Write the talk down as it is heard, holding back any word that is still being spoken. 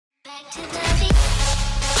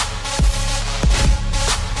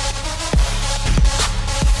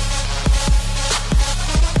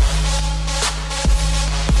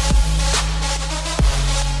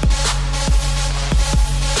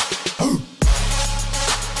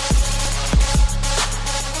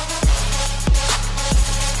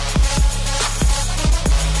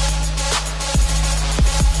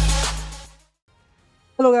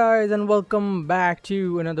Hello guys and welcome back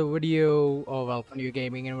to another video of Alpha New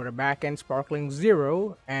Gaming, and we're back in Sparkling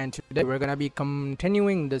Zero, and today we're gonna be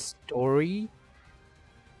continuing the story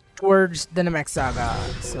towards the Namek Saga.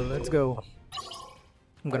 So let's go.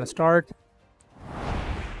 I'm gonna start.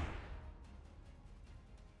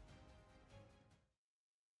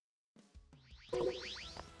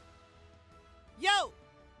 Yo!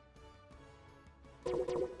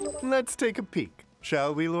 Let's take a peek,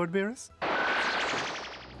 shall we, Lord Beerus?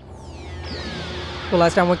 So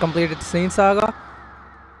last time we completed the Saint Saga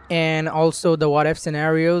and also the what if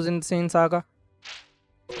scenarios in Saint Saga,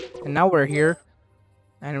 and now we're here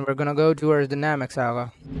and we're gonna go towards the Namek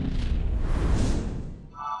Saga.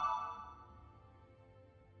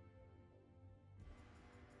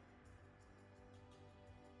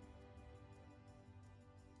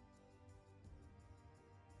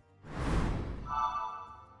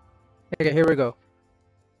 Okay, here we go.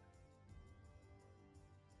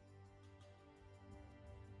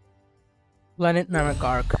 Planet Namek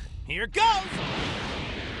Arc. Here goes!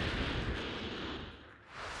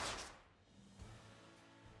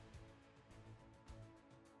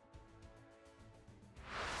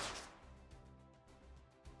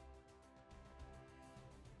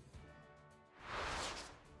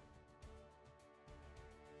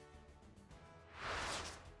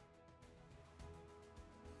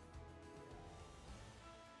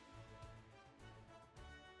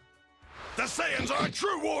 The Saiyans are a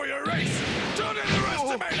true warrior race! Don't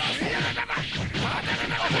underestimate us!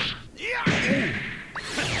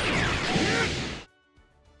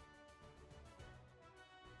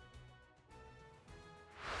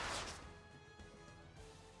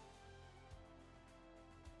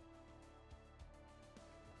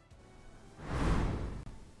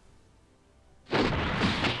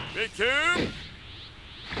 Big Two!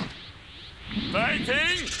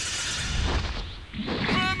 Fighting!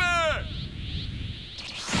 Boomer!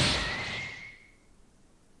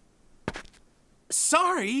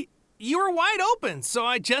 Sorry, you were wide open, so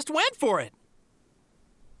I just went for it.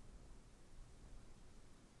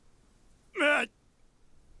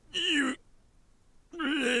 You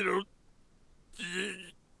little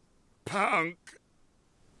punk.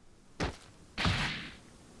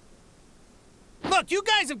 Look, you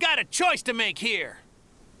guys have got a choice to make here.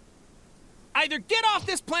 Either get off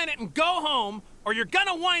this planet and go home, or you're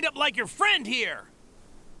gonna wind up like your friend here.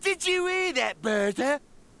 Did you hear that, Bertha?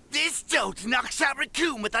 This dolt knocks out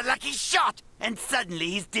Raccoon with a lucky shot, and suddenly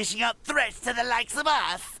he's dishing out threats to the likes of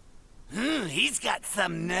us. He's got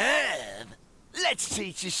some nerve. Let's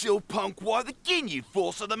teach this old punk why the Ginyu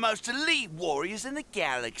Force are the most elite warriors in the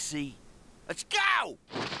galaxy. Let's go!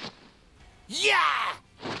 Yeah!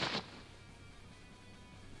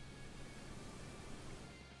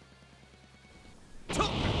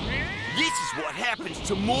 This is what happens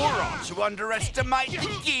to morons who underestimate the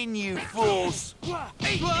Ginyu Force.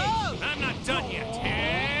 Whoa! I'm not done yet.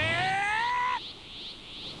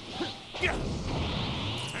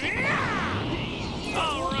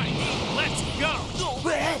 All right, let's go.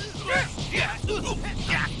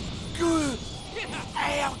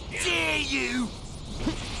 How dare you!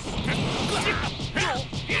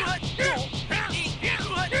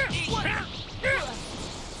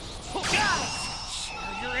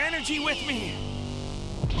 Share your energy with me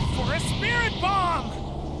for a spirit bomb.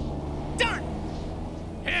 Done.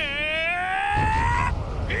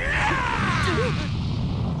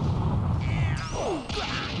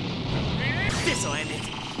 This'll end it.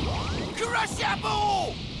 Crush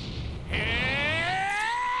apple!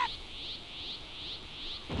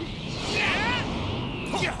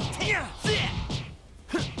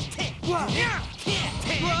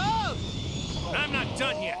 I'm not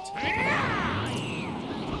done yet.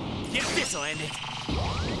 Yeah, this'll end it.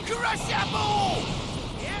 Crush apple!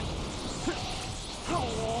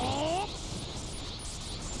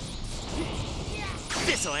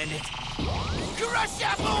 This'll end it. Crush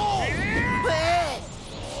apple!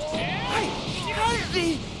 Hey, hurt me!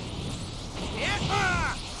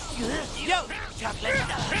 Yo! Chocolate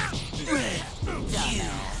You!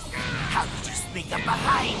 How could you sneak up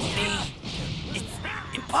behind me? It's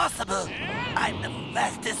impossible! I'm the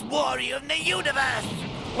fastest warrior in the universe!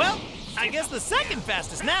 Well, I guess the second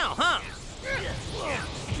fastest now, huh?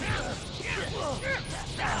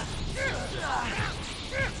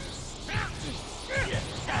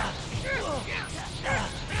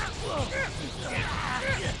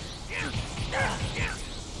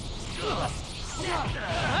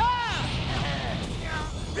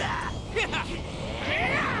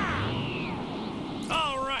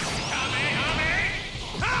 All right.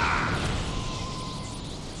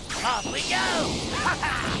 Off we go!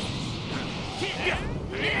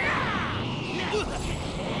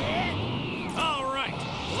 All right,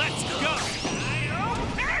 let's go.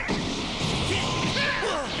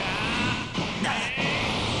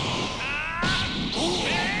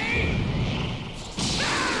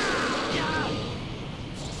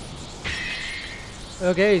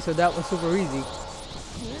 Okay, so that was super easy.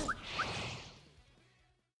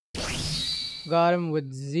 Got him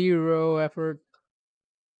with 0 effort.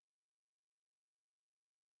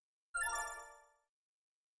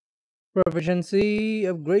 Proficiency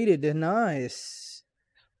upgraded. Nice.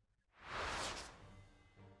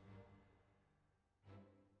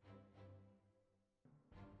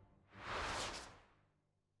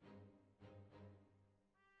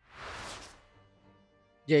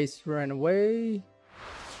 Jace ran away.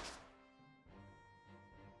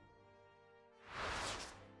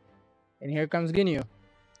 And here comes Ginyu.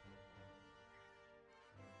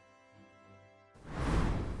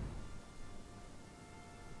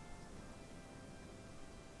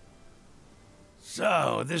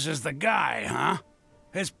 So, this is the guy, huh?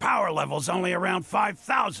 His power level's only around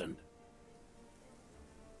 5,000.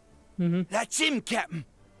 That's him, Captain.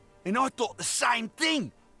 And I thought the same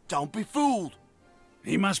thing. Don't be fooled.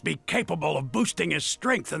 He must be capable of boosting his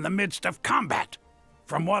strength in the midst of combat.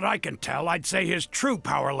 From what I can tell, I'd say his true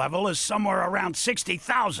power level is somewhere around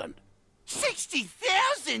 60,000.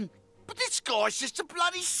 60,000? But this guy's just a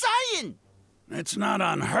bloody Saiyan. It's not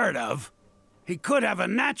unheard of. He could have a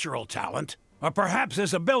natural talent, or perhaps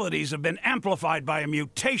his abilities have been amplified by a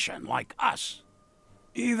mutation like us.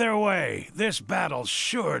 Either way, this battle's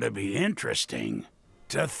sure to be interesting.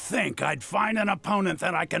 To think I'd find an opponent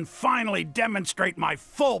that I can finally demonstrate my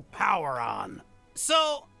full power on.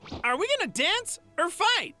 So, are we gonna dance or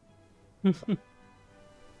fight?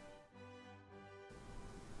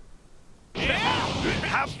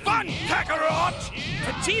 Have fun, Kakarot!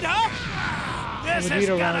 Vegeta? This is Vegeta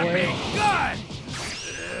ran gonna away. be good!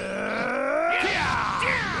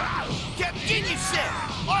 Captain Ginyu said,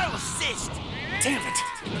 I'll assist. Damn it.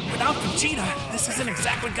 Without Vegeta, this isn't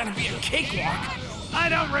exactly gonna be a cakewalk. I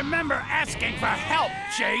don't remember asking for help,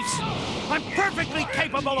 Chase. I'm perfectly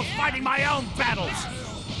capable of fighting my own battles.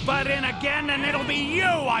 But in again, and it'll be you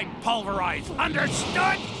I pulverize.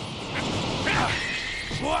 Understood?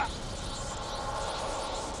 What?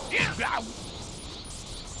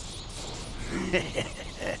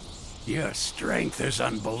 Your strength is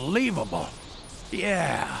unbelievable.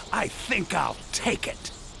 Yeah, I think I'll take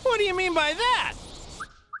it. What do you mean by that?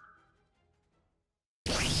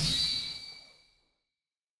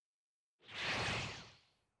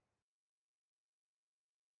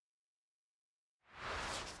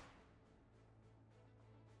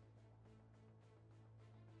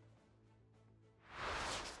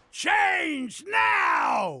 Change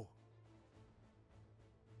now!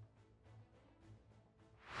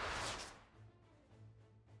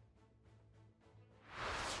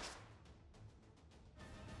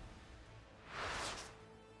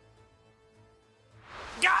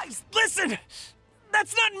 Guys, listen!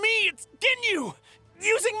 That's not me, it's Ginyu!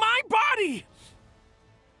 Using my body!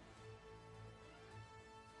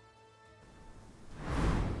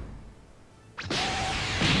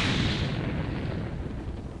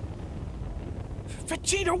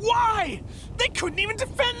 Vegeta, why? They couldn't even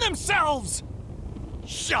defend themselves!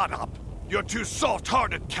 Shut up! You're too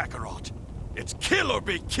soft-hearted, Kakarot. It's kill or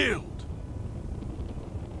be killed.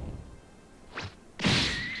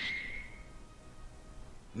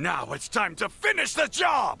 Now it's time to finish the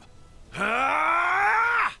job!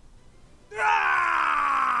 Ah!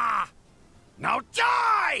 Ah! Now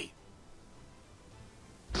die!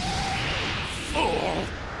 Fool!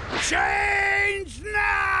 Change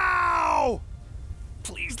now!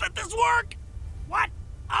 Please let this work! What?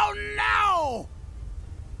 Oh no!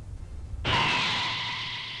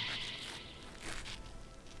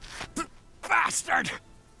 Bastard!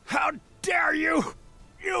 How dare you!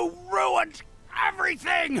 You ruined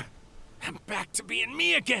everything! I'm back to being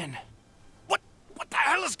me again. What the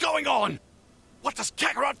hell is going on? What does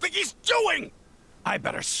Kakarot think he's doing? I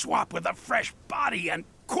better swap with a fresh body and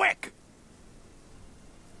quick!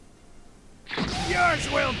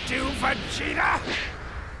 Yours will do, Vegeta!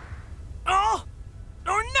 All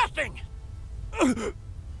or nothing!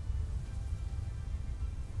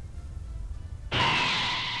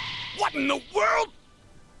 What in the world?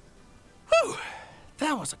 Whew,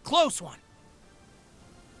 that was a close one.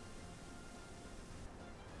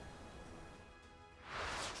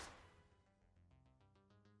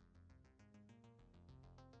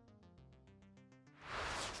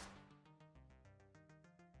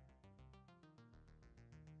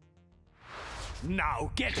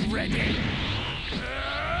 Now get ready!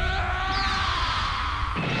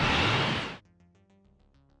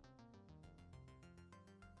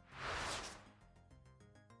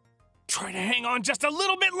 Try to hang on just a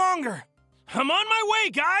little bit longer! I'm on my way,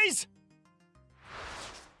 guys!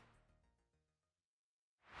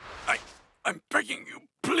 I'm begging you,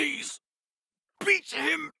 please. Beat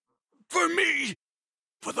him! For me!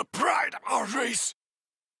 For the pride of our race!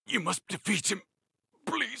 You must defeat him.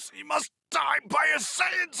 Please, he must die by a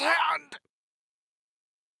Saiyan's hand!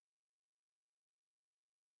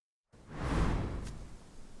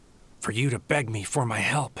 For you to beg me for my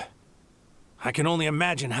help. I can only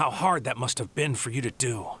imagine how hard that must have been for you to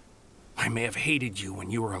do. I may have hated you when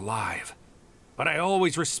you were alive, but I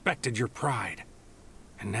always respected your pride.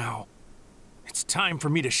 And now, it's time for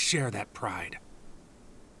me to share that pride.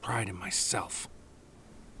 Pride in myself.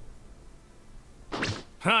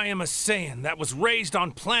 I am a Saiyan that was raised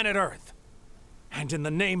on planet Earth. And in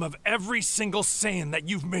the name of every single Saiyan that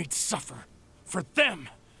you've made suffer, for them,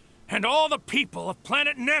 and all the people of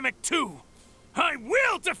planet Namek too, I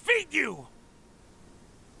will defeat you!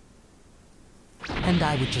 And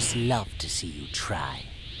I would just love to see you try.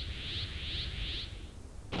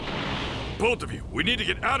 Both of you, we need to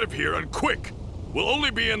get out of here and quick. We'll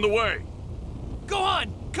only be in the way. Go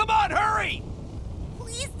on! Come on, hurry!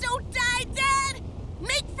 Please don't die, Dad!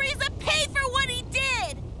 Make Frieza pay for what he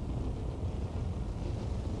did!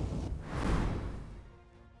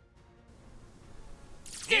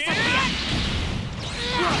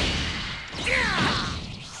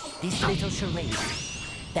 This little charade.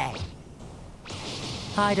 Bang.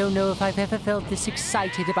 I don't know if I've ever felt this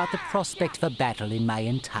excited about the prospect of a battle in my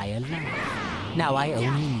entire life. Now I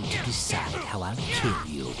only need to decide how I'll kill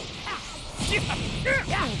you.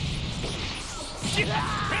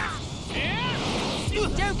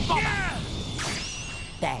 Don't bother!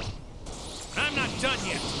 Bang. I'm not done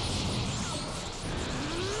yet.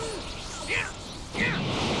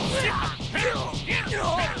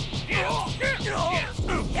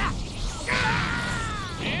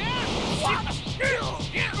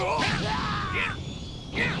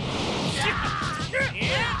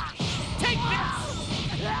 Take this!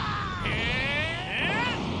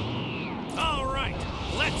 All right,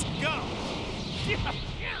 let's go!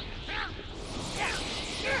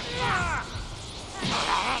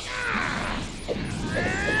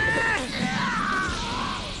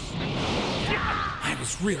 I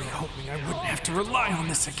was really hoping I wouldn't have to rely on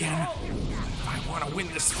this again. If I want to win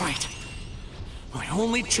this fight, my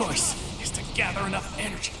only choice is to gather enough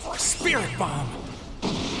energy for a spirit bomb.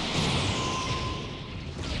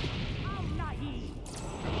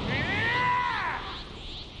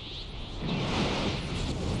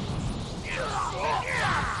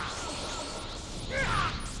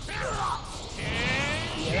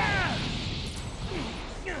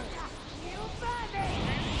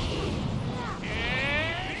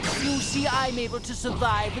 You see, I'm able to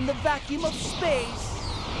survive in the vacuum of space.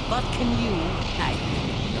 But can you? I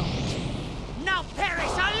think not. Now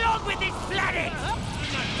perish along with this planet!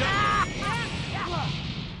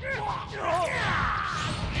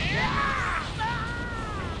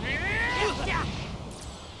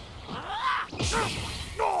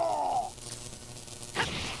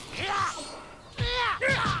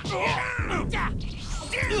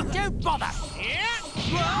 Don't bother.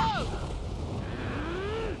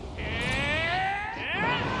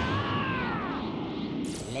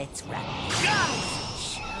 Let's wrap.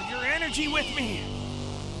 Guys, share your energy with me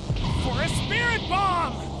for a spirit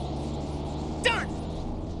bomb. Done.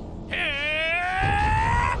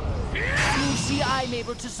 You see, I'm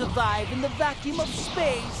able to survive in the vacuum of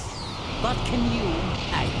space. But can you?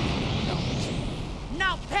 I think not.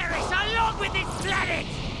 Now perish along with this planet!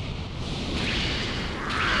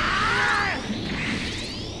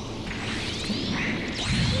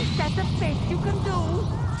 Is that the best you can do?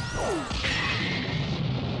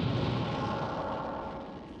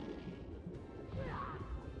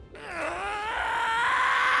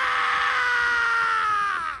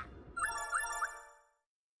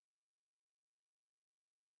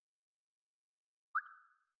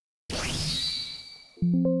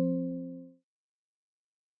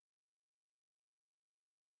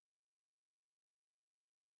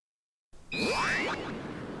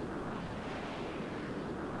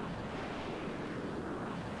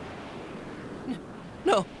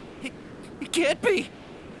 No, it can't be!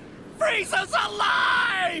 Frieza's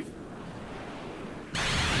alive!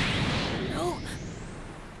 No.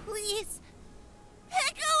 Please.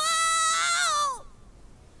 Piccolo!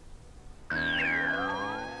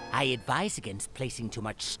 I advise against placing too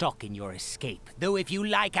much stock in your escape. Though if you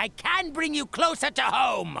like, I can bring you closer to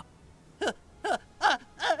home.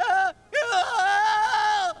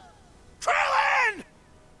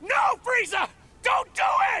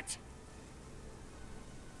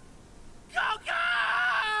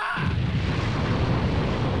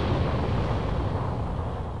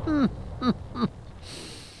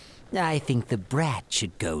 I think the brat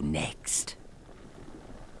should go next.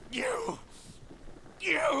 You!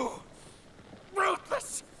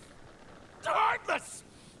 Ruthless! Heartless!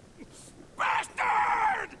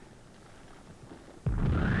 Bastard!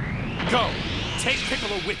 Go! Take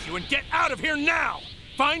Piccolo with you and get out of here now!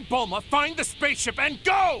 Find Bulma, find the spaceship, and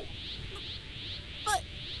go! But...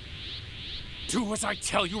 Do as I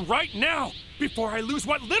tell you right now, before I lose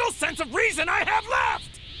what little sense of reason I have left!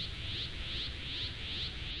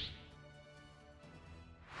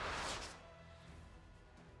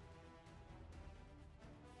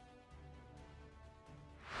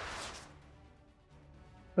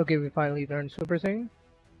 Okay, we finally learned Super Saiyan.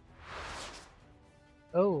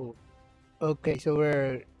 Oh, okay, so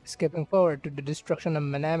we're skipping forward to the destruction of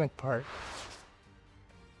Manamic part.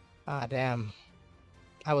 Ah, damn.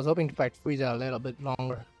 I was hoping to fight Frieza a little bit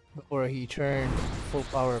longer before he turned full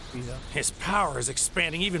power Frieza. His power is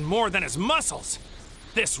expanding even more than his muscles.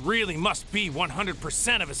 This really must be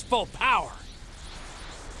 100% of his full power.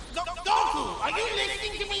 Goku, are you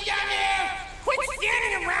listening to me down there? Quit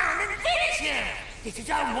standing around and finish him! This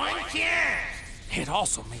is our one chance! It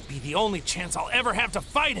also may be the only chance I'll ever have to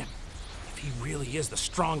fight him. If he really is the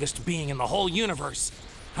strongest being in the whole universe,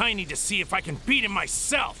 I need to see if I can beat him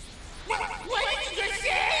myself. What did you just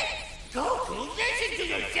say? Goku, listen to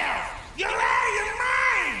yourself! You're out of your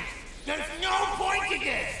mind! There's no point to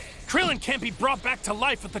this! Krillin can't be brought back to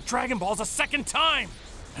life with the Dragon Balls a second time!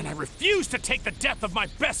 And I refuse to take the death of my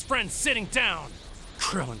best friend sitting down!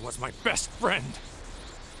 Krillin was my best friend.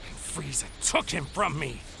 And Frieza took him from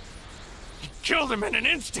me. He killed him in an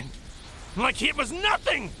instant! Like it was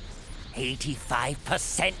nothing!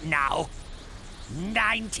 85% now.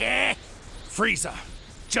 90. Frieza,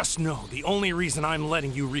 just know the only reason I'm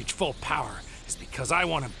letting you reach full power is because I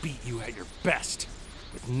want to beat you at your best,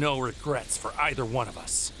 with no regrets for either one of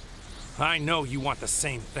us. I know you want the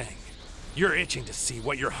same thing. You're itching to see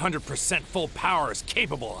what your 100% full power is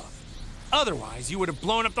capable of. Otherwise, you would have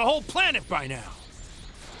blown up the whole planet by now.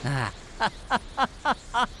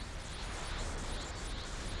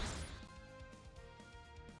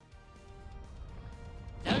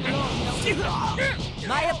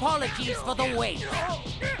 My apologies for the wait.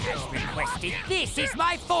 As requested, this is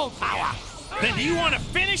my full power. Then do you want to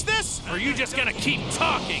finish this, or are you just gonna keep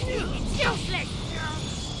talking? It's useless!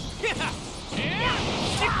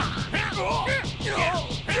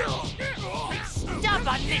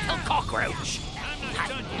 Stubborn little cockroach. I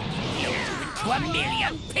killed you into a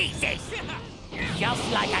million pieces.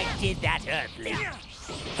 Just like I did that Earthling.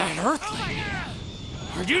 That Earthling?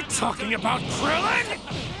 Are you talking about Krillin?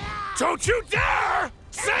 Don't you dare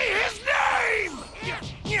say his name!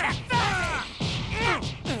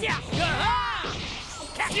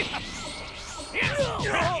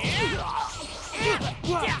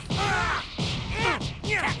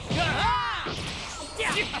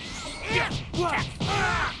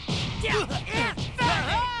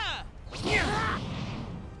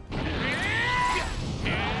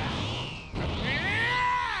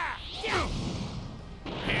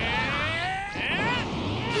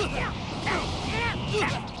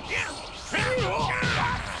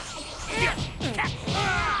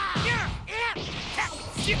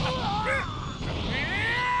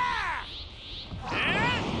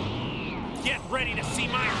 Get ready to see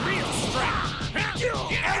my real strength!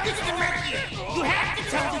 Eldest Namekian, you have to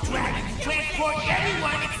tell the dragon to transport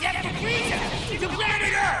everyone except for Frieza to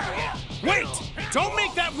planet Earth! Wait! Don't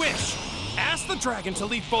make that wish! Ask the dragon to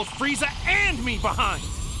leave both Frieza and me behind!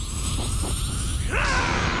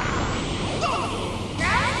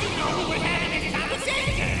 How did you know we were having this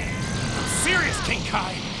conversation? I'm serious, King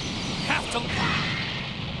Kai! Have to...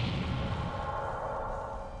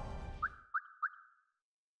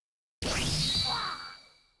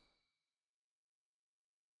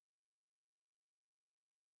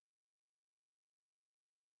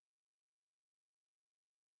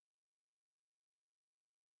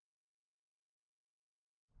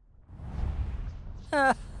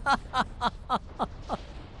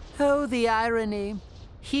 Oh, the irony.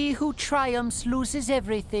 He who triumphs loses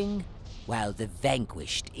everything, while the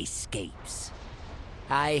vanquished escapes.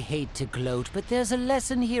 I hate to gloat, but there's a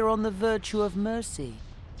lesson here on the virtue of mercy.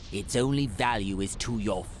 Its only value is to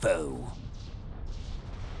your foe.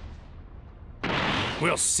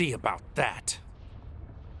 We'll see about that.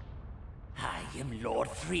 I am Lord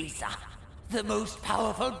Frieza, the most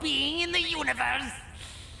powerful being in the universe.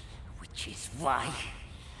 Which is why...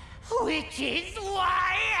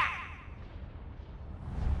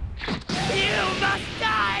 You must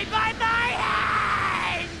die by my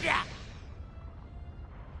hand!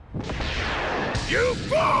 You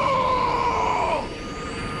fool!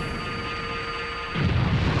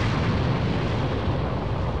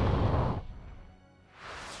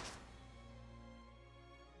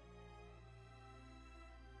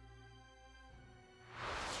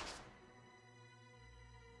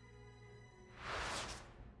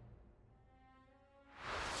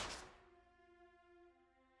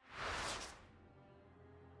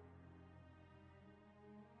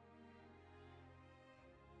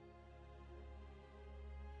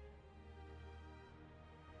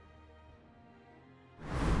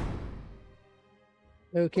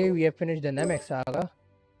 Okay, we have finished the Namek saga.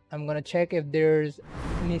 I'm gonna check if there's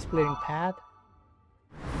any splitting path.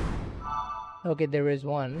 Okay, there is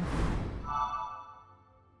one.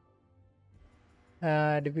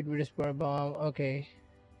 Defeat with a spore bomb. Okay.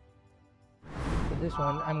 So this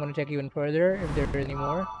one, I'm gonna check even further if there is any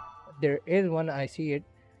more. There is one, I see it.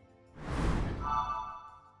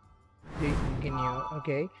 Jason Ginyu.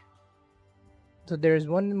 Okay. So there's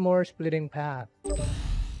one more splitting path.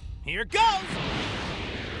 Here goes!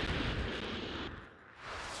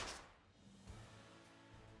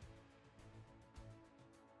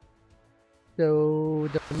 So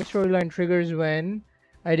the main storyline triggers when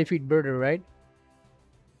I defeat Birder, right?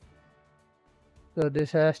 So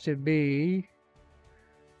this has to be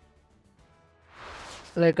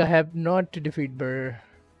like I have not to defeat Birder.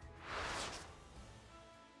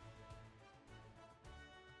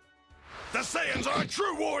 The Saiyans are a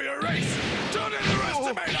true warrior race! Don't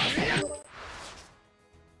underestimate us!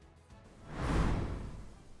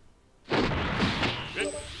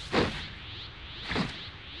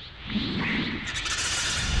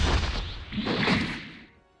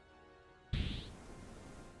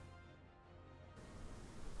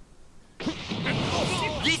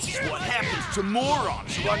 This is what happens to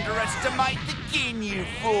morons who underestimate the Ginyu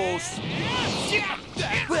Force.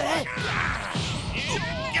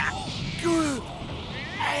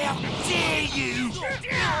 How dare you!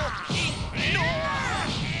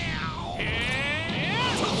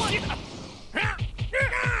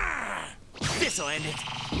 This'll end it.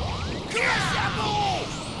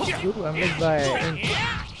 Ooh, I missed by an inch.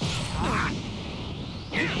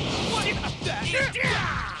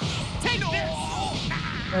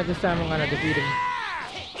 This time I'm gonna defeat him.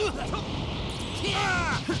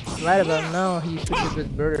 Right about now, he switches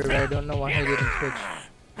with Birder. I don't know why he didn't switch.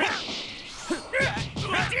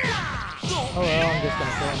 Oh well, I'm just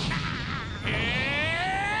gonna kill him.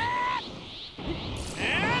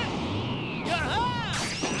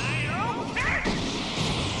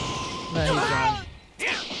 No, he's gone.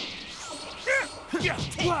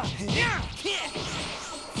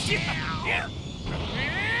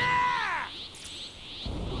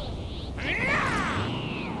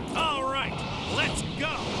 All right, let's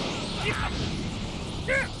go!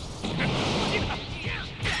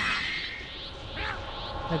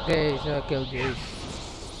 Okay, so I killed Jace.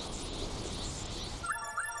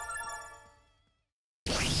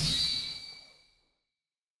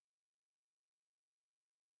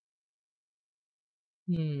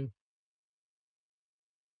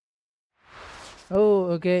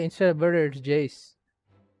 Oh, okay, instead of Birder, it's Jace.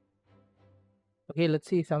 Okay, let's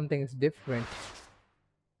see if something's different.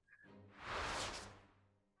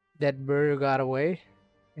 That Birder got away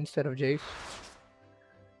instead of Jace.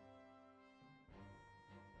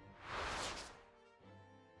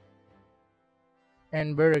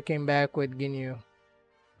 And Birder came back with Ginyu.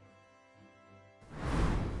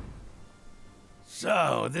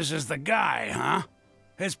 So, this is the guy, huh?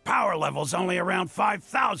 His power level's only around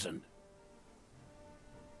 5,000.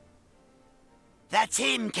 That's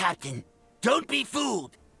him, Captain. Don't be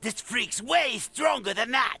fooled. This freak's way stronger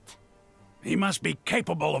than that. He must be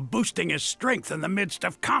capable of boosting his strength in the midst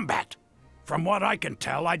of combat. From what I can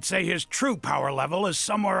tell, I'd say his true power level is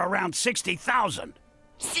somewhere around 60,000.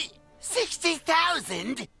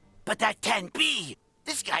 60,000? But that can't be.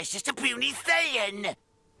 This guy's just a puny Saiyan.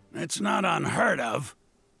 It's not unheard of.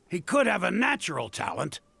 He could have a natural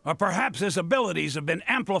talent, or perhaps his abilities have been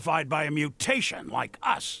amplified by a mutation like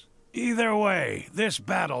us. Either way, this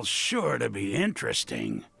battle's sure to be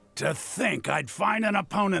interesting. To think I'd find an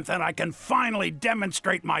opponent that I can finally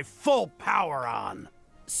demonstrate my full power on.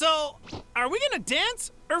 So, are we gonna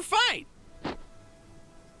dance or fight?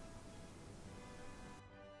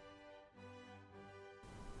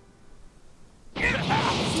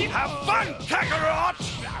 Have fun, Kakarot!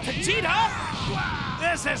 Vegeta!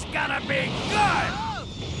 This is gonna be good!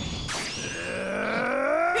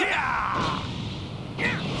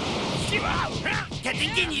 Captain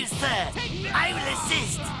Ginyu, sir. I will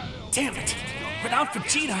assist. Damn it! Without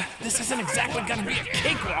Vegeta, this isn't exactly gonna be a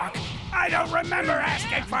cakewalk. I don't remember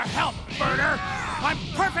asking for help, Birder. I'm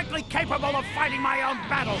perfectly capable of fighting my own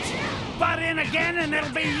battles. Butt in again and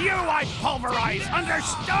it'll be you I pulverize,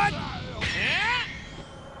 understood?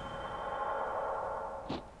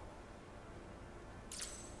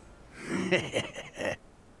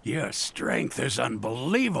 Your strength is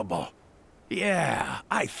unbelievable. Yeah,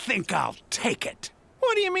 I think I'll take it.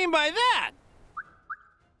 What do you mean by that?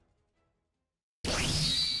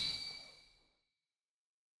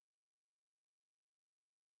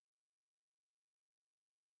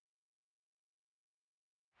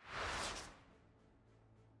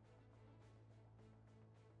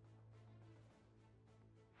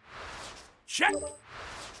 Check!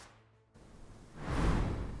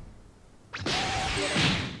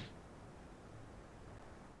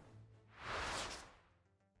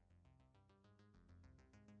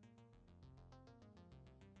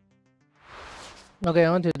 Okay,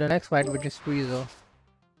 on to the next fight, which is Frieza.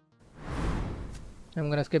 I'm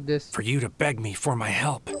gonna skip this. For you to beg me for my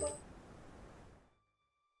help.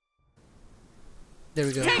 There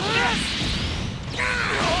we go.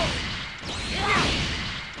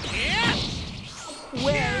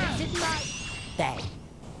 Where is it like that?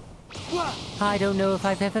 I don't know if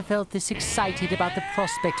I've ever felt this excited about the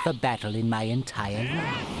prospect for battle in my entire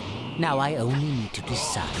life. Now I only need to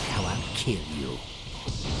decide how I'll kill you.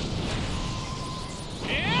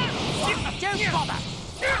 Don't bother!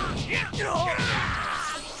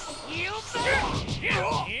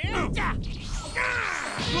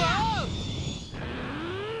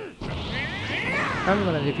 I'm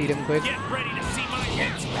gonna defeat him quick. Get ready to see my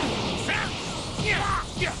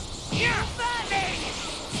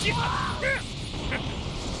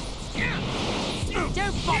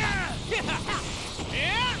Don't bother!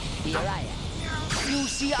 Here I am. You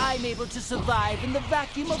see, I'm able to survive in the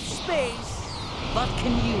vacuum of space. But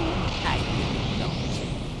can you? I really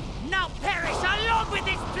don't. Now perish along with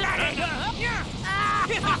this planet!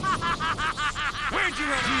 Where'd you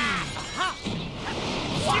run?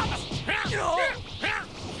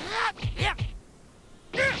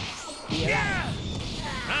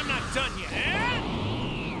 I'm not done yet.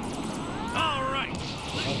 All right.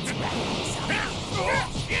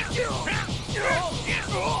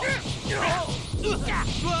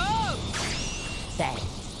 Thanks.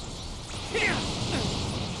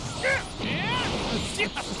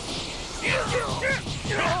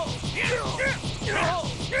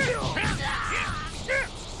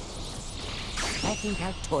 I think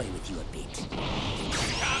I'll toy with you a bit.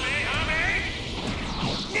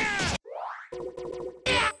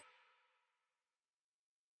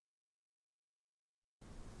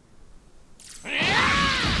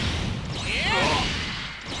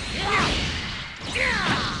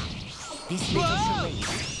 This little charade.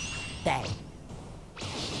 Thanks.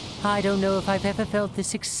 I don't know if I've ever felt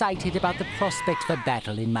this excited about the prospect for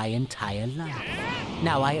battle in my entire life.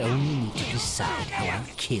 Now I only need to decide how I'll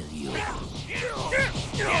kill you.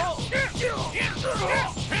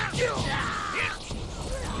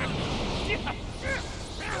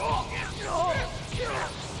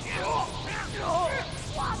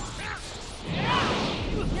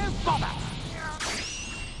 Don't bother!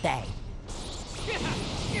 Thanks.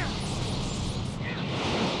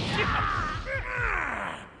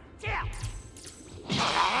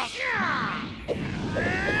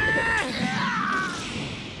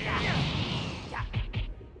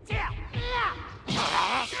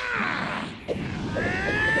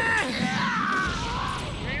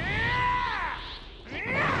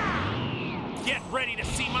 Get ready to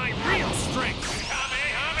see my real strength.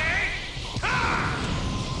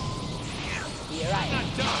 Here I am.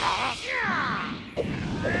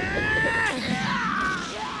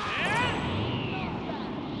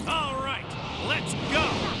 All right, let's go.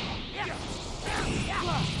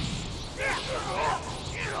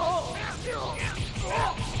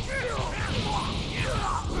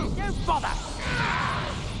 Don't bother!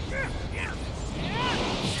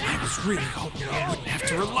 I was really hoping I wouldn't have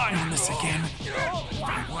to rely on this again. If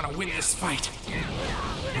I want to win this fight,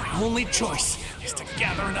 my only choice is to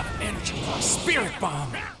gather enough energy for a spirit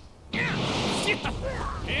bomb.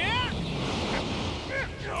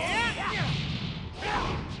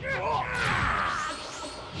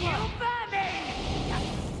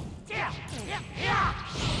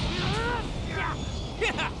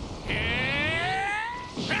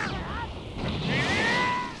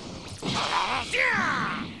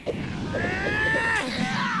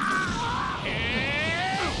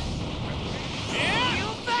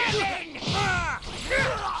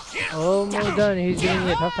 Almost done. He's giving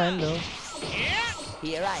me a tough time though.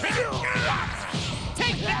 Here I am.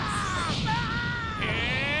 Take this!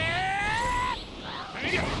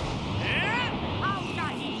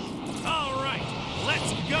 All right,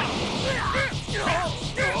 let's go.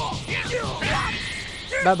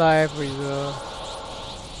 Bye bye, Frieza.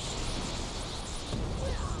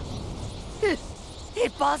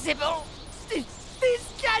 Impossible! This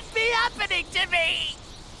can't be happening to me!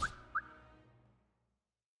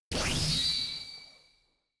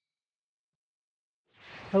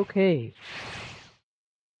 Okay.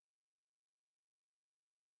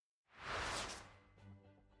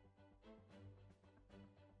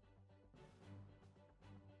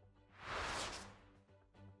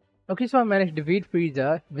 Okay, so I managed to defeat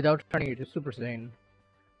Frieza without turning into Super Saiyan.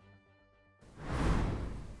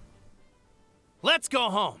 Let's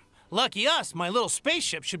go home. Lucky us, my little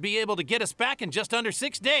spaceship should be able to get us back in just under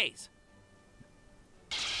 6 days.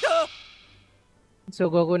 So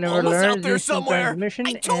Goku never Almost out learns there this somewhere. transmission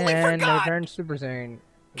I totally and forgot. returns Super Saiyan.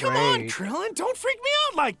 Come on, Great. Krillin, don't freak me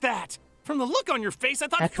out like that. From the look on your face, I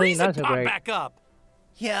thought Actually, Frieza not so popped great. back up.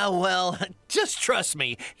 Yeah, well, just trust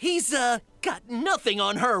me. He's, got nothing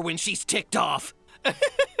on her when she's ticked off.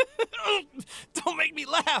 Don't make me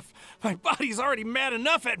laugh. My body's already mad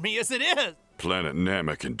enough at me as it is. Planet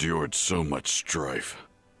Namek endured so much strife.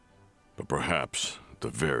 But perhaps, at the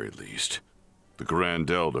very least, the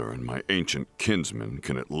Grand Elder and my ancient kinsmen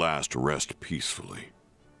can at last rest peacefully.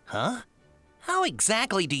 Huh? How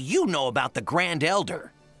exactly do you know about the Grand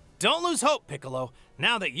Elder? Don't lose hope, Piccolo.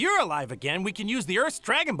 Now that you're alive again, we can use the Earth's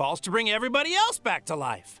Dragon Balls to bring everybody else back to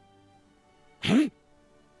life. And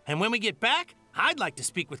when we get back, I'd like to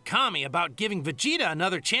speak with Kami about giving Vegeta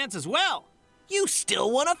another chance as well. You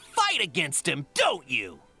still want to fight against him, don't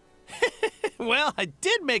you? Well, I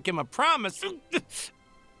did make him a promise.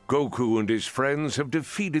 Goku and his friends have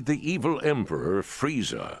defeated the evil Emperor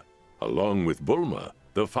Frieza. Along with Bulma,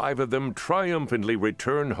 the 5 of them triumphantly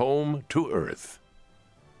return home to Earth.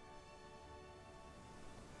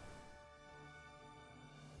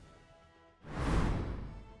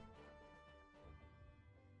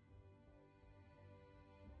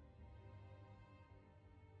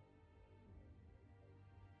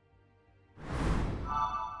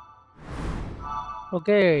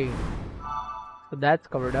 Okay, so that's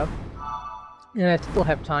covered up, and I still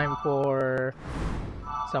have time for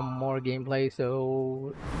some more gameplay,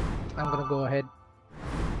 so I'm gonna go ahead.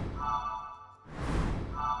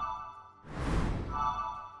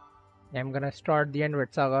 I'm gonna start the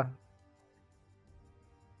Endward Saga.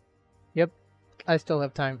 Yep, I still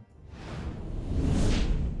have time.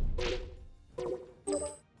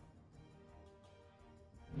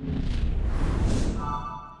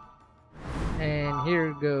 And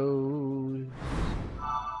here goes.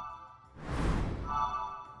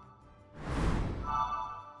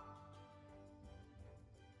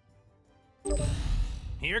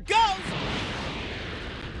 Here goes!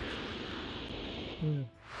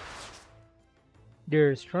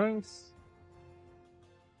 Dear strengths.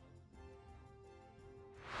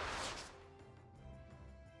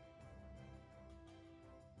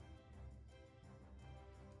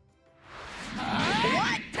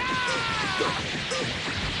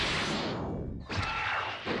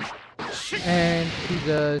 And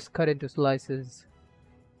pizzas cut into slices.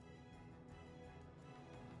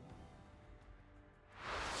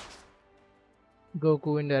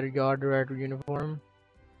 Goku in their Yard Rat uniform.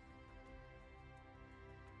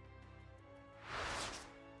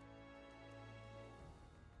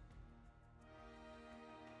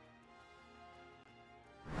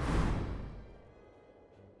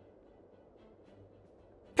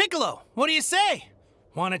 Piccolo, what do you say?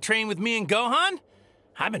 Want to train with me and Gohan?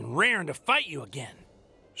 I've been raring to fight you again.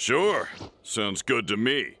 Sure, sounds good to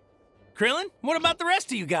me. Krillin, what about the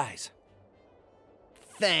rest of you guys?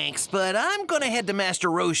 Thanks, but I'm gonna head to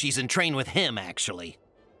Master Roshi's and train with him, actually.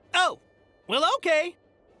 Oh, well, okay.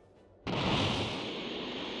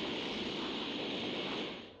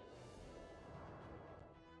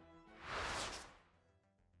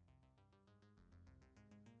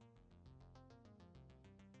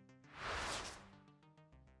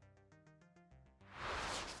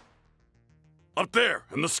 Up there,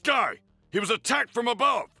 in the sky! He was attacked from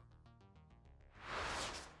above!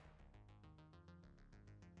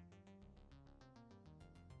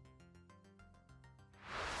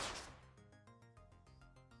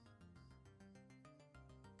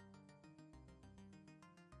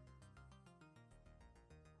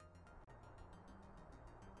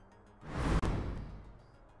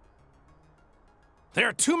 There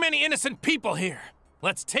are too many innocent people here.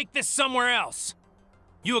 Let's take this somewhere else.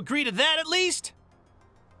 You agree to that at least?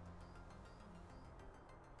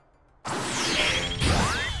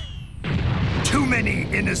 Too many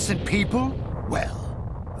innocent people?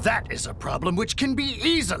 Well, that is a problem which can be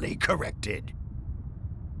easily corrected.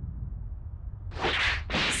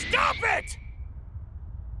 Stop it!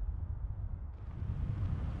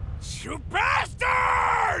 You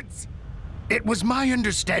bastards! It was my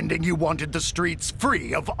understanding you wanted the streets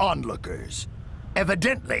free of onlookers.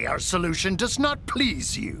 Evidently, our solution does not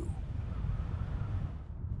please you.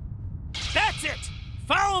 That's it!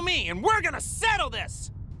 Follow me and we're gonna settle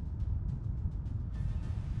this!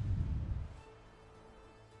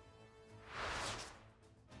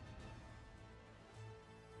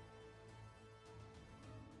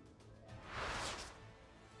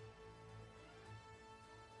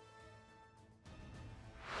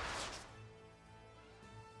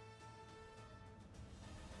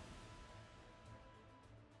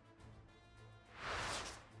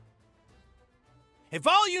 If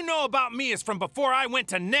all you know about me is from before I went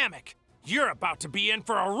to Namek, you're about to be in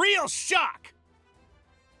for a real shock!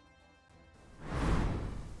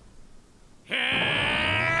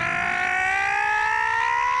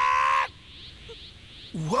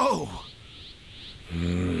 Whoa!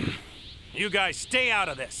 You guys stay out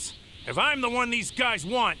of this. If I'm the one these guys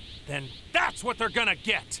want, then that's what they're gonna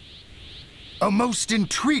get. A most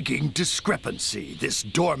intriguing discrepancy, this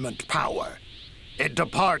dormant power. It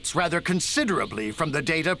departs rather considerably from the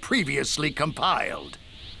data previously compiled.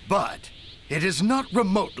 But it is not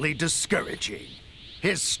remotely discouraging.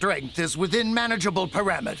 His strength is within manageable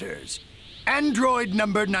parameters. Android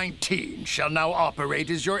number 19 shall now operate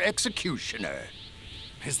as your executioner.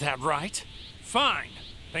 Is that right? Fine.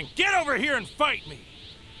 Then get over here and fight me!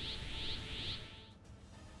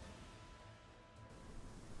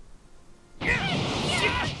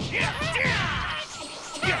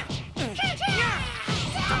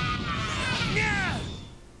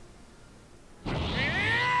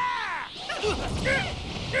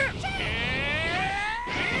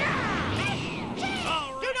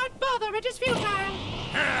 Do not bother, it is futile.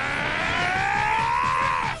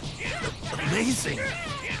 Amazing!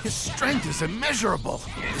 His strength is immeasurable.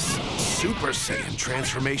 This Super Saiyan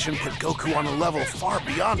transformation put Goku on a level far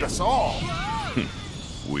beyond us all.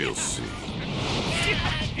 We'll see.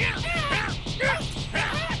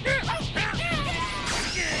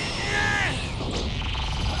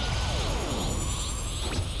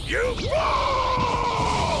 You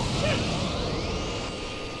fall!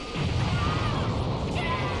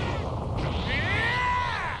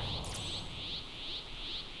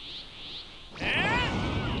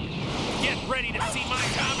 Get ready to see my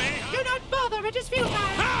Kame! Do not bother, it is futile.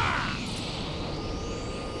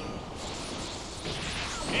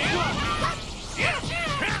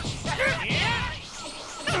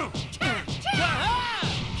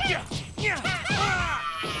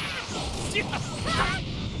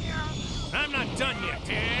 I'm not done yet.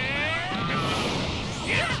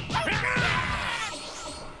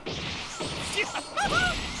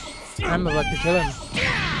 I'm about to kill him.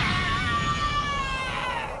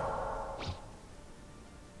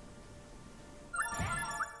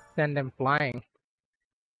 Send them flying.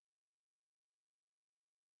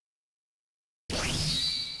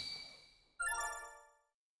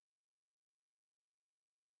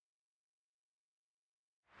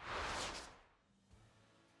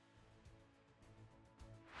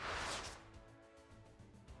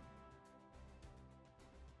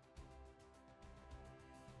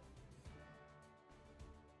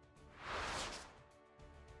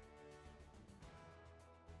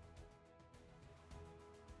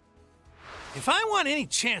 If I want any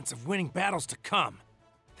chance of winning battles to come,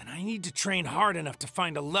 then I need to train hard enough to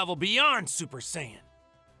find a level beyond Super Saiyan.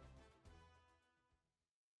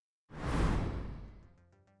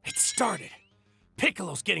 It started.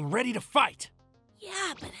 Piccolo's getting ready to fight.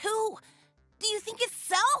 Yeah, but who? Do you think it's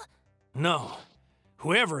Cell? No.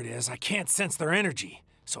 Whoever it is, I can't sense their energy,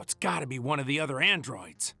 so it's gotta be one of the other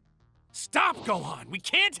androids. Stop, Gohan! We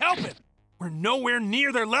can't help it! We're nowhere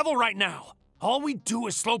near their level right now. All we do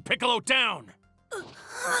is slow Piccolo down. Dad,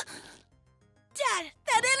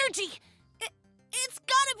 that energy! It's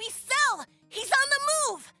gotta be Cell! He's on the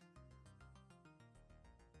move!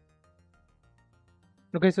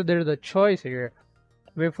 Okay, so there's a choice here.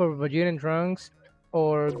 Wait for Vegeta and Trunks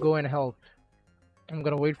or go and help. I'm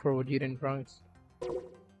gonna wait for Vegeta and Trunks.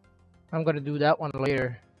 I'm gonna do that one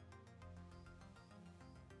later.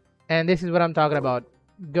 And this is what I'm talking about.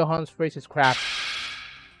 Gohan's face is crap.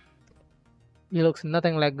 He looks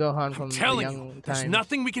nothing like Gohan from the young times. There's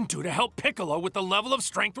nothing we can do to help Piccolo with the level of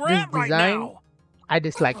strength we're This at right design, now. I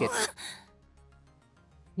dislike it.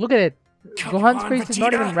 Look at it. Gohan's face is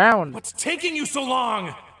not even round. What's taking you so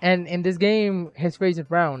long? And in this game, his face is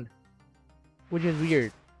round, which is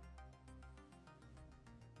weird.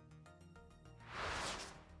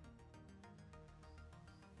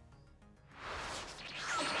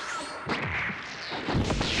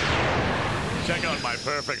 Check out my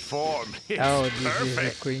perfect form. It's Oh, this perfect. is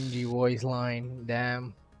a cringy voice line.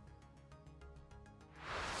 Damn.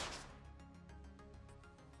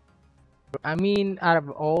 I mean, out of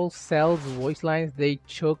all Cell's voice lines they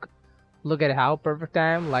took, look at how perfect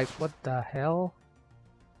I am. Like, what the hell?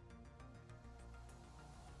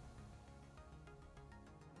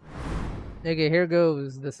 Okay, here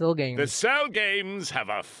goes the Cell game. The Cell Games have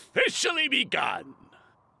officially begun.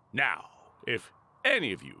 Now, if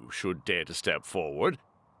any of you should dare to step forward,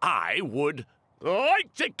 I would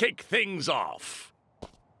like to kick things off.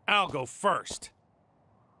 I'll go first.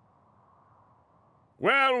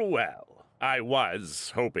 Well, well, I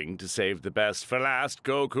was hoping to save the best for last,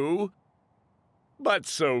 Goku. but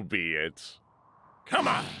so be it. Come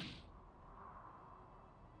on.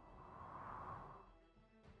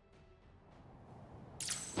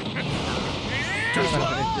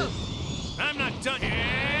 I'm not done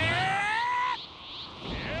yet.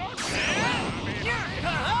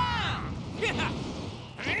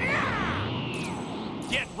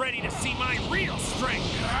 Get ready to see my real strength.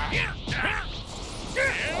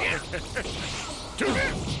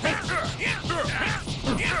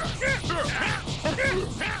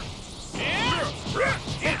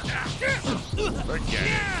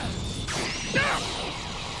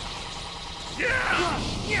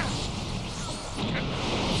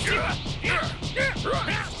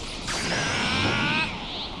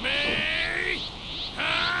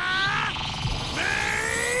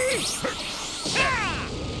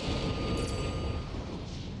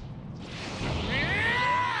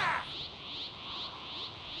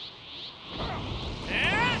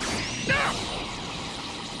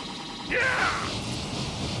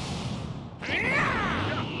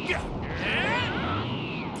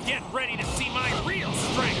 Get ready to see my real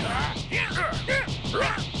strength.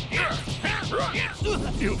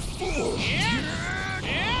 You fool!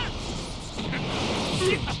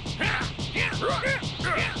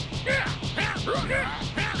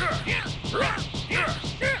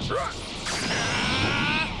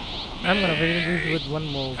 I'm gonna finish this with one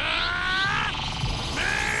move.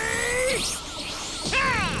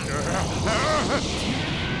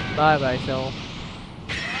 Bye bye, Cell.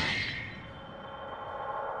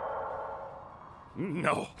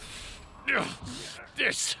 No.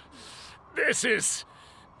 This is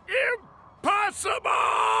impossible!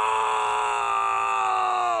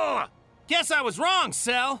 Guess I was wrong,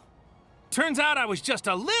 Cell. Turns out I was just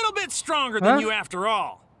a little bit stronger than you after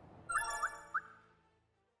all.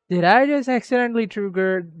 Did I just accidentally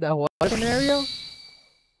trigger the what scenario?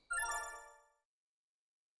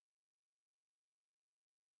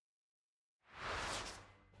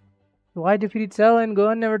 Why defeat Cell and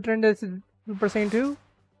Gohan never turned as Super Saiyan 2?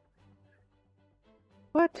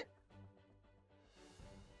 What?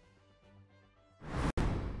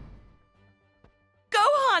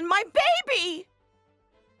 Gohan, my baby!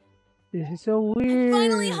 This is so weird.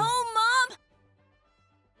 Finally home,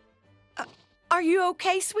 Mom! Are you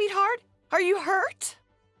okay, sweetheart? Are you hurt?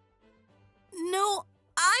 No,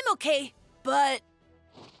 I'm okay, but...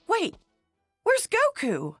 Wait, where's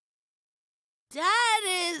Goku? Dad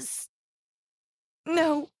is...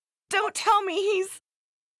 No, don't tell me he's...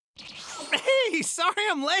 Hey, sorry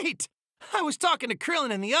I'm late. I was talking to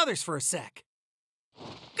Krillin and the others for a sec.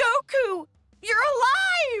 Goku, you're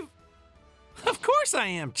alive! Of course I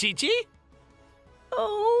am, Chi-Chi.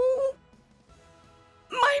 Oh...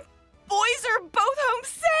 My boys are both home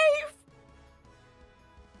safe!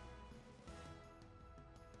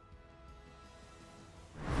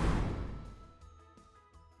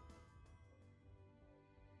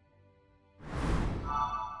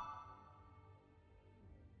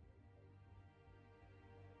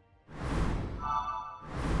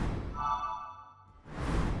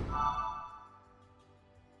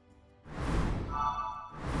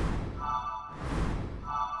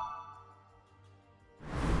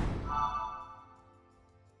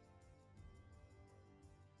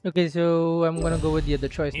 Okay, so I'm gonna go with the other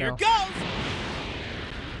choice Here now. goes!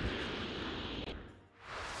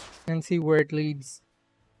 And see where it leads.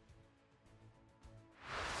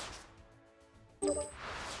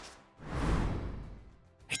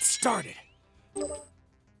 It started.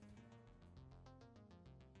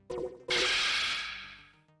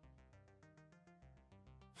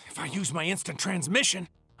 If I use my instant transmission,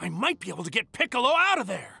 I might be able to get Piccolo out of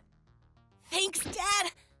there. Thanks,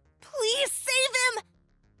 Dad! Please save him!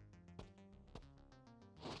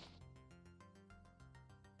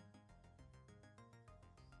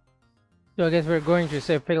 So I guess we're going to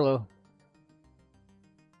save Piccolo.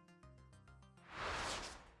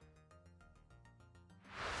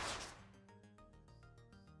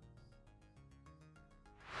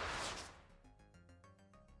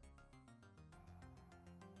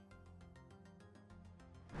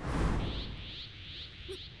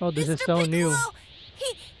 Oh, this is so new.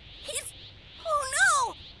 He's... Oh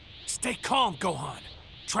no! Stay calm, Gohan.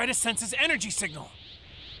 Try to sense his energy signal.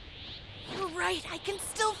 You're right, I can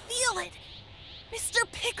still feel it. Mr.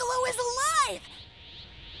 Piccolo is alive!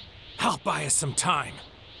 I'll buy us some time.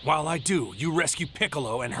 While I do, you rescue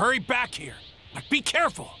Piccolo and hurry back here. But be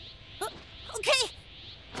careful. Okay.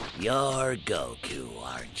 You're Goku,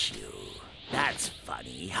 aren't you? That's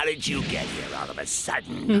funny. How did you get here all of a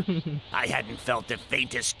sudden? I hadn't felt the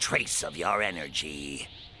faintest trace of your energy.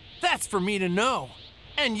 That's for me to know.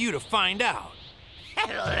 And you to find out.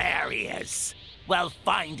 Hilarious. Well,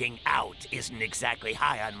 finding out isn't exactly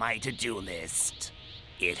high on my to-do list.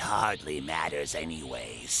 It hardly matters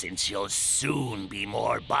anyway, since you'll soon be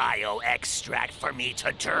more bio-extract for me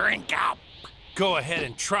to drink up. Go ahead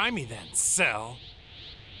and try me then, Cell.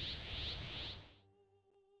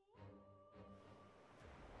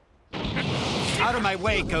 Out of my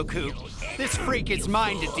way, Goku. This freak is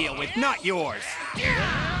mine to deal with, not yours.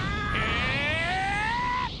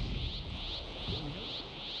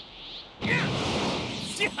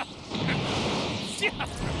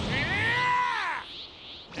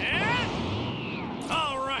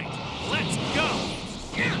 All right, let's go.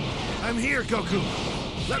 I'm here, Goku.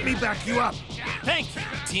 Let me back you up. Thank you,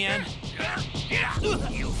 Tien.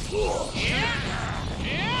 You fool!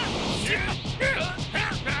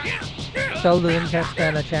 Cell doesn't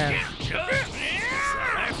stand a chance.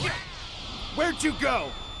 Where'd you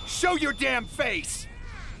go? Show your damn face!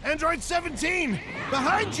 Android 17!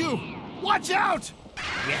 Behind you! Watch out!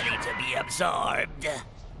 Ready to be absorbed.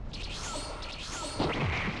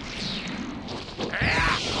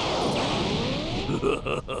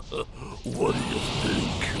 What do you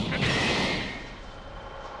think?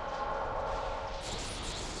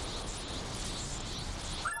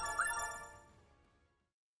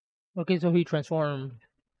 Okay, so he transformed.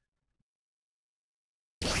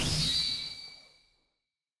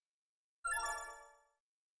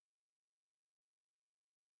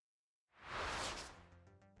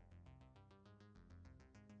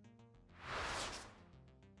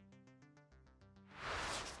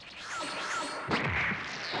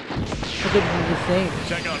 Okay, this is the same.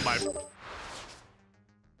 Check out my...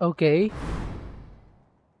 Okay.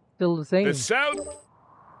 Still the same. The sound...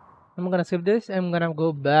 I'm gonna save this. I'm gonna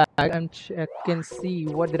go back and check and see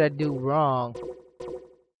what did I do wrong.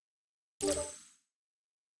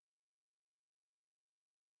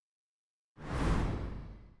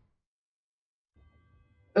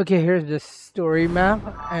 Okay, here's the story map,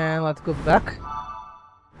 and let's go back.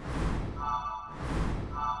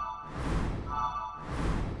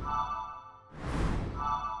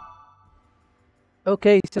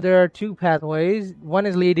 Okay, so there are two pathways. One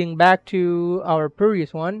is leading back to our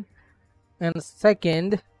previous one, and the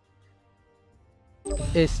second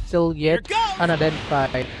is still yet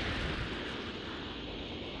unidentified.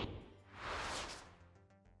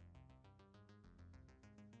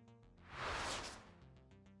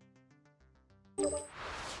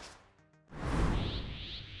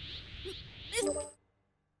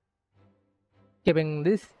 Skipping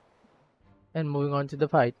this and moving on to the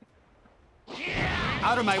fight.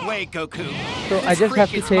 Out of my way, Goku. So I just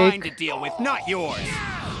have to mine to take deal with, not yours.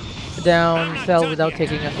 down Cell without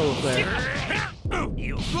taking a soul flare.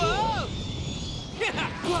 You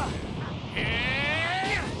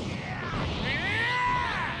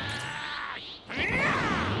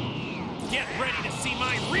Get ready to see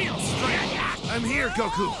my real strength. I'm here,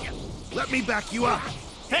 Goku. Let me back you up.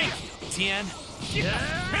 Thank you, Tien. You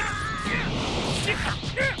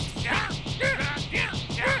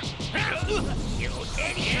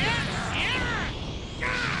idiot!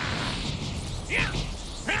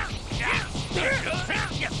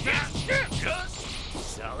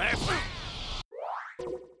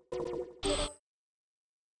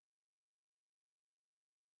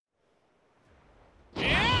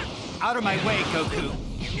 Out of my way, Goku.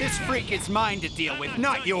 This freak is mine to deal with,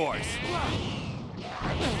 not yours.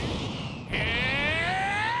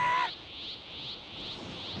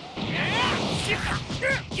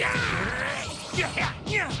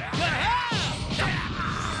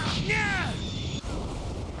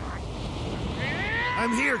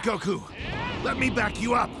 I'm here, Goku. Let me back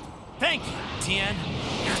you up. Thank you, Tien.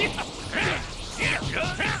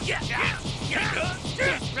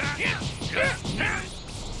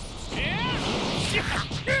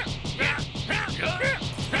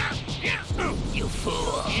 You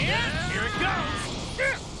fool! Here it goes.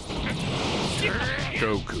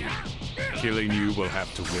 Goku, killing you will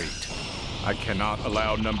have to wait. I cannot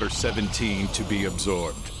allow number 17 to be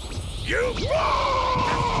absorbed. You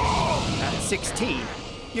fool! 16.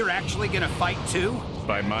 You're actually gonna fight too?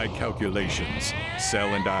 By my calculations,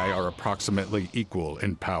 Cell and I are approximately equal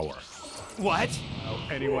in power. What? Allow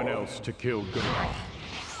anyone else to kill Goku.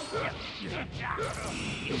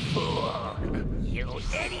 You fool! You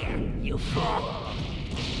idiot! You fool!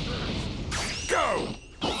 Go!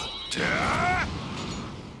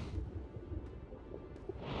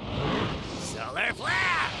 Solar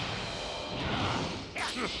flare!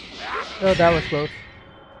 Oh, that was close.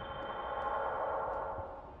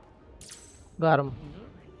 Got him.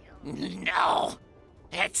 No!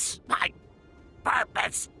 It's my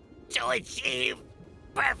purpose to achieve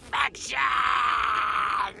perfection!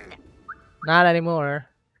 Not anymore.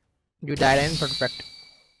 You died in perfect.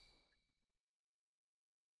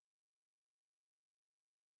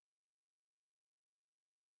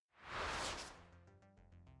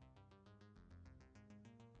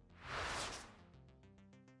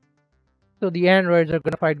 So the androids are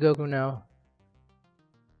gonna fight Goku now.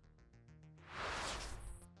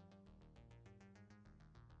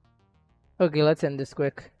 Okay, let's end this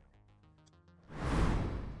quick.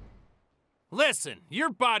 Listen, your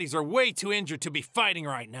bodies are way too injured to be fighting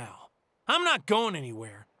right now. I'm not going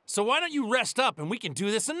anywhere, so why don't you rest up and we can do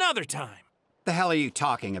this another time? The hell are you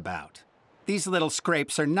talking about? These little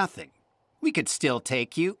scrapes are nothing. We could still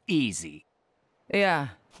take you easy. Yeah,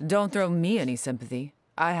 don't throw me any sympathy.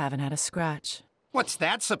 I haven't had a scratch. What's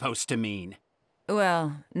that supposed to mean?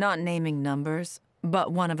 Well, not naming numbers,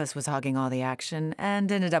 but one of us was hogging all the action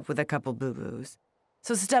and ended up with a couple boo-boos.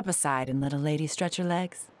 So step aside and let a lady stretch her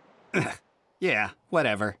legs. Yeah,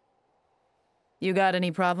 whatever. You got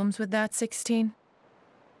any problems with that, 16?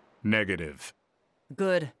 Negative.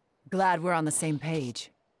 Good. Glad we're on the same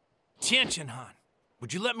page. Tianchen-han,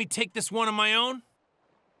 would you let me take this one on my own?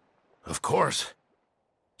 Of course.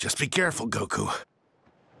 Just be careful, Goku.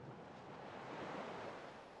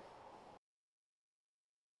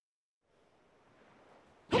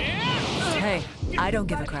 Hey, I don't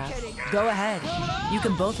give a crap. Go ahead. You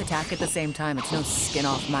can both attack at the same time. It's no skin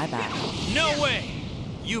off my back. No way!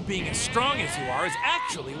 You being as strong as you are is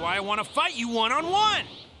actually why I want to fight you one-on-one!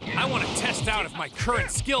 I want to test out if my current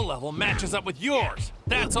skill level matches up with yours.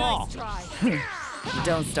 That's all.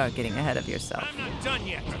 Don't start getting ahead of yourself. I'm not done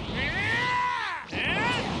yet.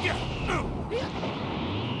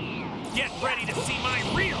 Get ready to see my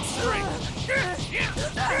real strength.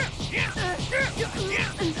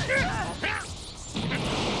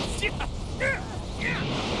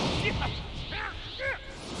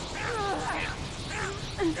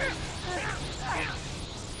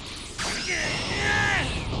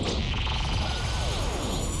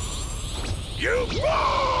 You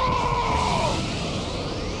fall!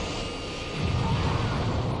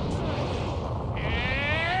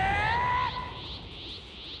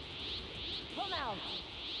 Come out.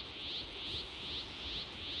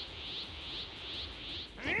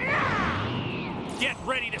 Get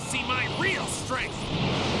ready to see my real strength.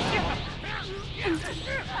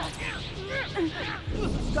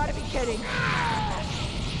 Gotta be kidding.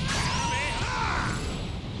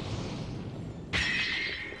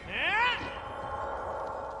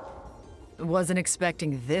 Wasn't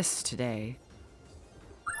expecting this today.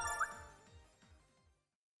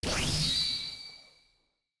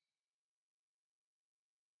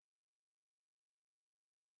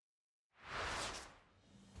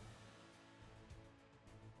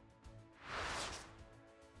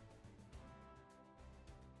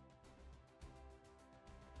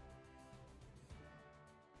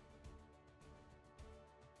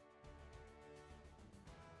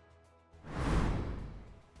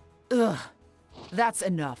 Ugh. That's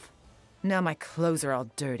enough. Now my clothes are all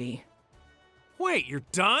dirty. Wait, you're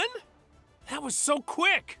done? That was so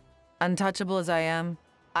quick! Untouchable as I am,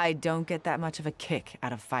 I don't get that much of a kick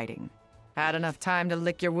out of fighting. Had enough time to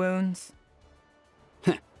lick your wounds?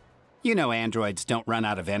 You know androids don't run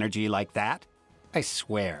out of energy like that. I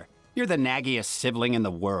swear, you're the naggiest sibling in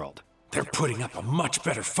the world. They're putting up a much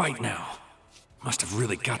better fight now. Must have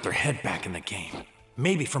really got their head back in the game.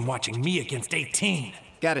 Maybe from watching me against 18.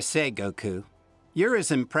 Gotta say, Goku, you're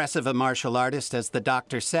as impressive a martial artist as the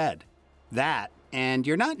doctor said. That, and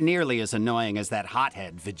you're not nearly as annoying as that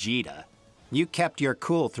hothead Vegeta. You kept your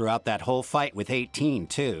cool throughout that whole fight with 18,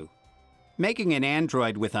 too. Making an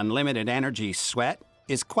android with unlimited energy sweat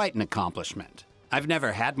is quite an accomplishment. I've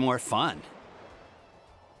never had more fun.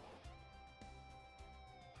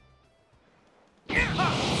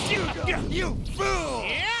 You fool!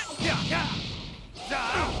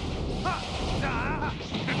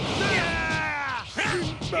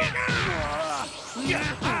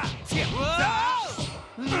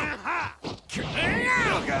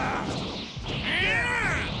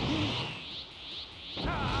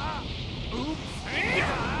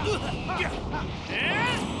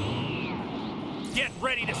 Get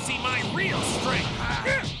ready to see my real strength!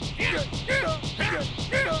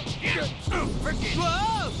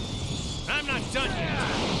 Whoa! I'm not done yet!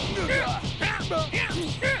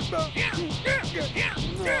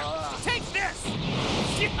 Take this!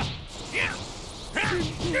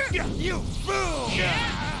 You fool!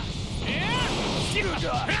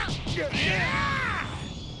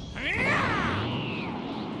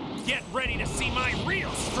 Get ready to see my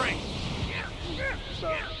real strength!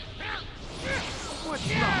 What's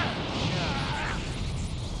wrong?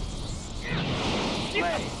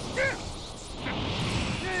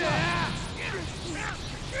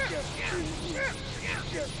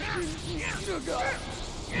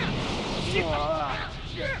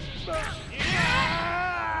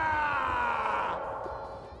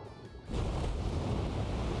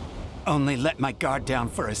 Only let my guard down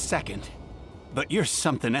for a second, but you're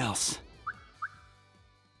something else.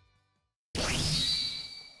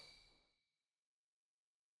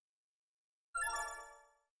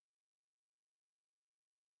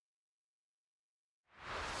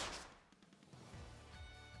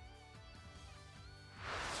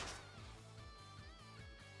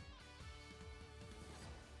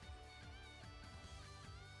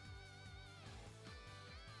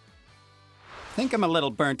 Think I'm a little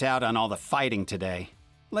burnt out on all the fighting today.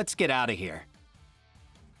 Let's get out of here.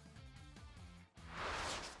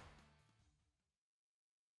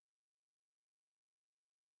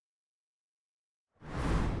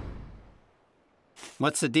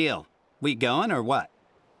 What's the deal? We going or what?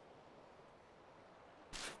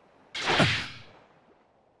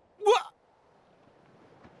 What?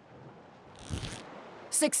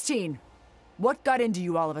 16. What got into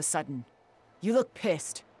you all of a sudden? You look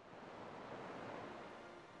pissed.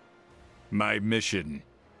 My mission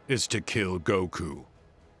is to kill Goku,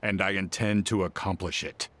 and I intend to accomplish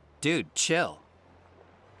it. Dude, chill.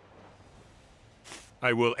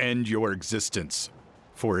 I will end your existence,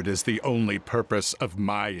 for it is the only purpose of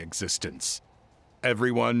my existence.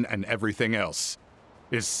 Everyone and everything else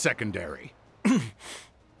is secondary. Then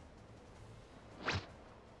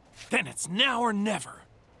it's now or never.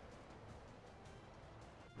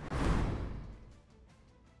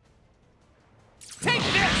 Take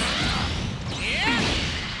this!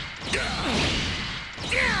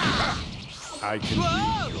 I can be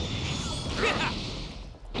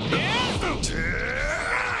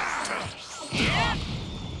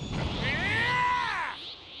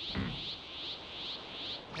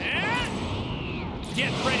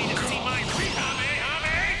Get ready to see my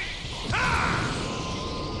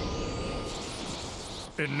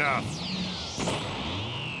enough.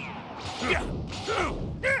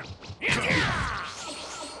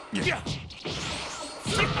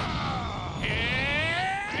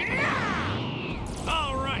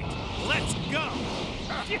 All right, let's go.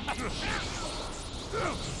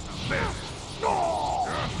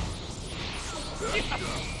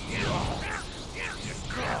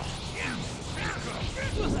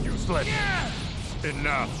 Useless.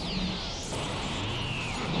 Enough.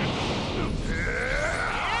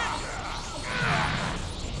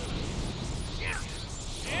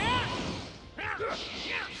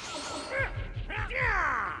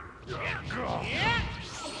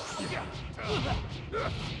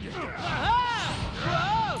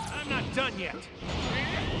 I'm not done yet.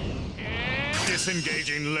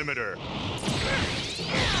 Disengaging limiter.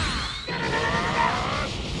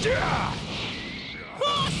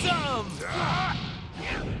 Awesome!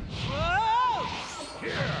 Whoa!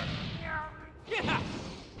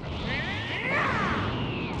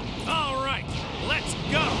 All right, let's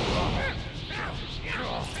go.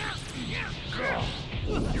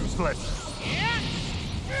 Useless.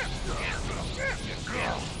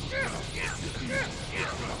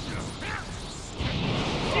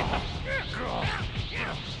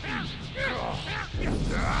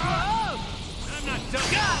 I'm not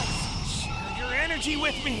done. Guys, share your energy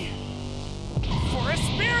with me. For a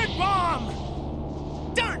spirit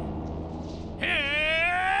bomb! Done!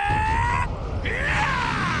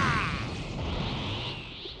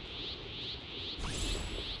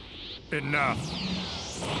 Enough.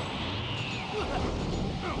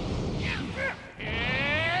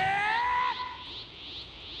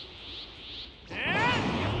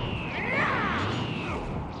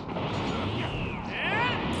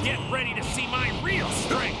 Get ready to see my real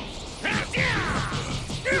strength!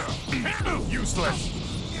 Useless.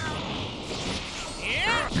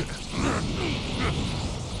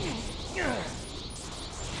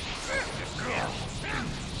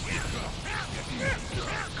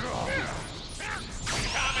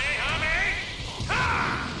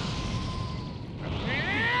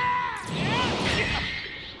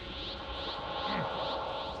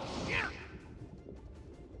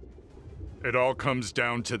 It all comes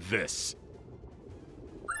down to this.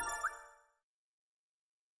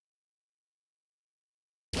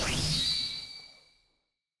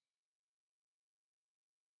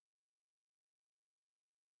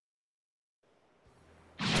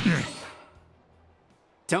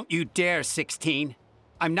 Don't you dare, 16.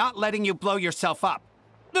 I'm not letting you blow yourself up.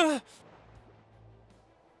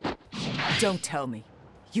 Don't tell me.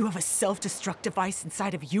 You have a self-destruct device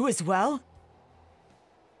inside of you as well?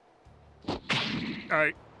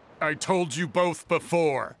 I told you both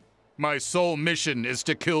before. My sole mission is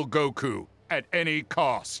to kill Goku at any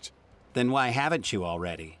cost. Then why haven't you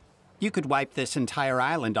already? You could wipe this entire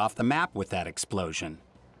island off the map with that explosion.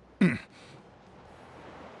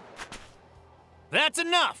 That's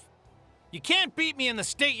enough! You can't beat me in the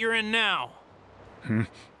state you're in now.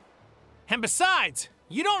 And besides,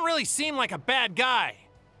 you don't really seem like a bad guy.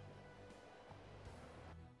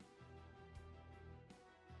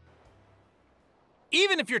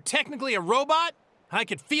 Even if you're technically a robot, I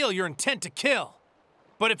could feel your intent to kill.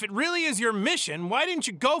 But if it really is your mission, why didn't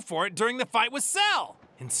you go for it during the fight with Cell?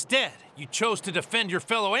 Instead, you chose to defend your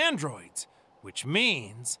fellow androids, which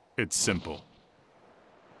means... It's simple.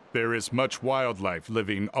 There is much wildlife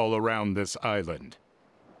living all around this island.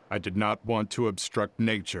 I did not want to obstruct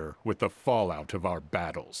nature with the fallout of our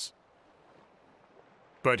battles.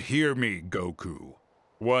 But hear me, Goku.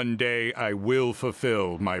 One day I will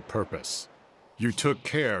fulfill my purpose. You took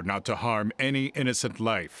care not to harm any innocent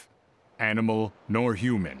life, animal nor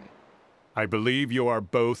human. I believe you are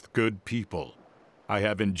both good people. I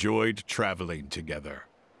have enjoyed traveling together.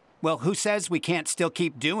 Well, who says we can't still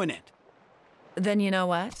keep doing it? Then you know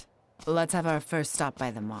what? Let's have our first stop by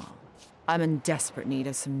the mall. I'm in desperate need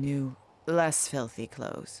of some new, less filthy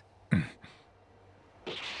clothes.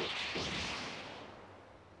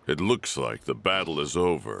 It looks like the battle is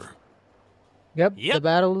over. Yep, the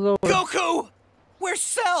battle is over. Goku! Where's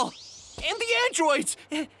Cell? And the androids!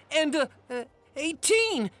 And,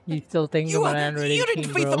 18! You still thinking about Android 18, You didn't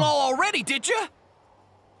defeat bro. them all already, did you?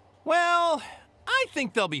 Well, I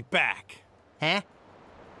think they'll be back. Huh?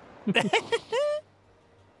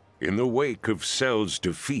 In the wake of Cell's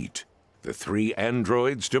defeat, the three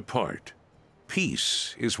androids depart.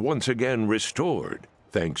 Peace is once again restored,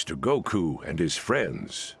 thanks to Goku and his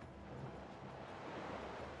friends.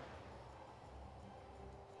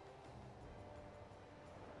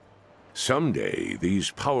 Someday,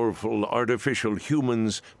 these powerful artificial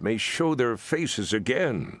humans may show their faces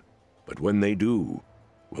again. But when they do,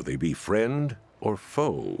 will they be friend or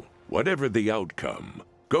foe? Whatever the outcome,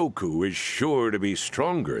 Goku is sure to be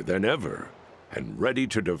stronger than ever and ready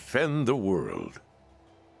to defend the world.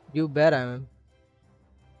 You bet I am.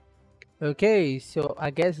 Okay, so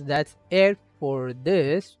I guess that's it for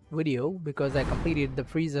this video because I completed the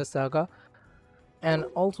Frieza saga and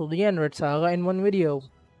also the Android saga in one video.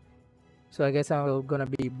 So I guess I'm gonna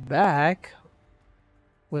be back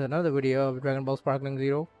with another video of Dragon Ball Sparkling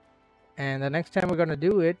Zero. And the next time we're gonna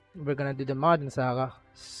do it, we're gonna do the Majin saga.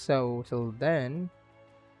 So till then,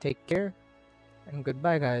 take care and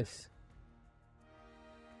goodbye guys.